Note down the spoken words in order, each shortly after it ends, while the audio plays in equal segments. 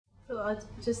thought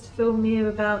I'd just film you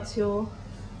about your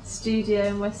studio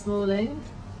in West Malling.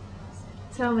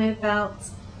 Tell me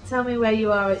where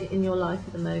you are in your life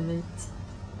at the moment.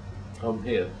 I'm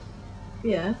here.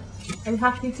 Yeah. Are you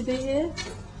happy to be here?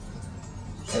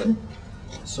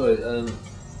 Sorry, do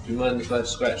you mind if I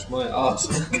scratch my arse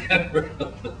on the camera?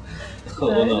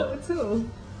 Or No, not? not at all.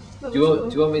 Not Do you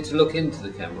at all. want me to look into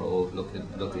the camera or look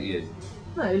at you?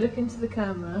 No, look into the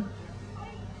camera.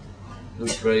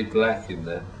 Looks very black in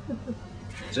there.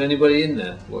 Is there anybody in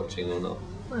there watching or not?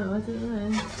 No, I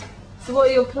don't know. So what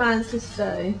are your plans for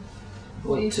today?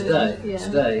 What are you today, doing? Yeah.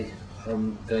 today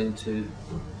I'm going to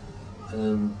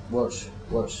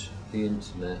watch the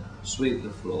internet, sweep the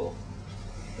floor,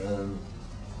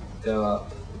 go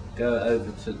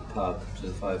over to the pub, to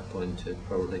the 5.2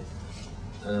 probably.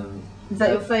 Is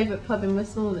that your favourite pub in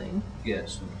West Malling?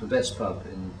 Yes, the best pub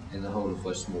in the whole of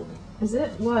West Malling. Is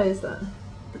it? Why is that?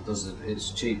 Because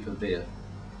it's cheaper beer.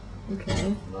 Okay.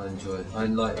 And I enjoy it. I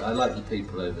like the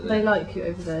people over there. They like you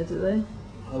over there, do they?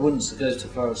 I wouldn't go so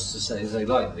far as to say they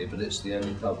like me, but it's the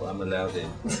only pub I'm allowed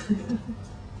in.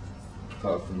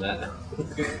 Apart from that.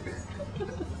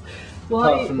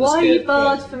 Why from the are you scared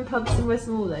barred crowd. from pubs in West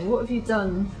Malling? What have you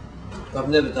done? I've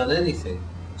never done anything.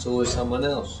 It's always someone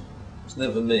else. It's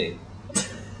never me.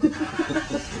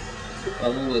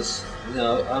 I'm always,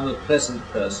 I'm a pleasant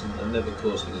person. I'm never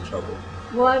causing any trouble.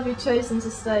 Why have you chosen to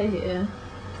stay here?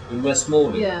 In West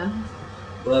Malling? Yeah.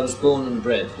 Well, I was born and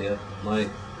bred here. I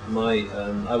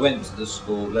went to the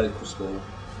school, local school,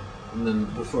 and then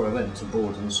before I went to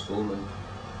boarding school,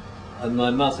 and my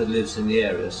mother lives in the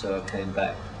area, so I came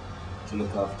back to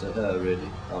look after her really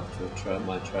after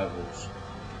my travels.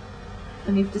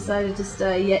 And you've decided to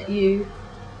stay, yet you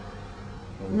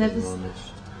never.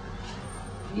 Honest.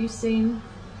 You seem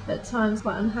at times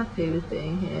quite unhappy with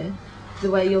being here, the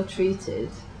way you're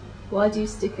treated. Why do you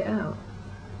stick it out?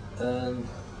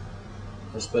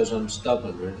 I suppose I'm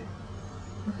stubborn, really.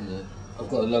 I've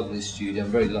got a lovely studio.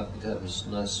 I'm very lucky to have a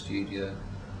nice studio.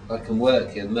 I can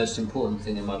work here. The most important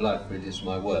thing in my life really is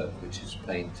my work, which is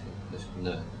painting, as you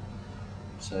know.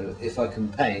 So if I can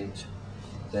paint,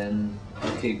 then I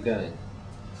keep going.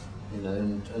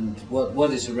 And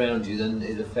what is around you, then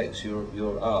it affects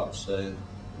your art. So,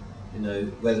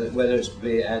 whether it's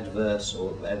be adverse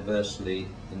or adversely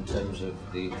in terms of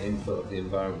the input of the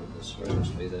environment that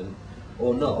surrounds me, then,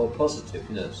 or not, or positive,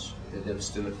 it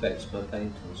still affects my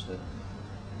painting. So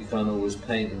you can't always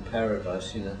paint in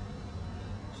paradise,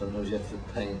 Sometimes you have to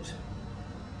paint,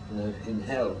 in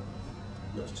hell.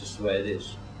 That's just the way it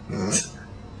is.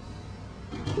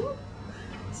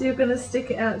 So you're going to stick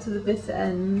it out to the bitter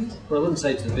end? Well, I wouldn't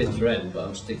say to the bitter end, but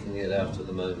I'm sticking it out at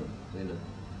the moment.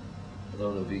 I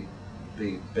don't want to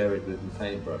be buried with my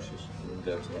paintbrushes and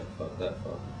go to that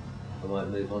far. I might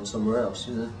move on somewhere else,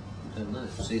 I don't know.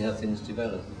 See how things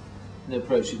develop.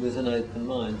 Approach it with an open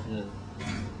mind,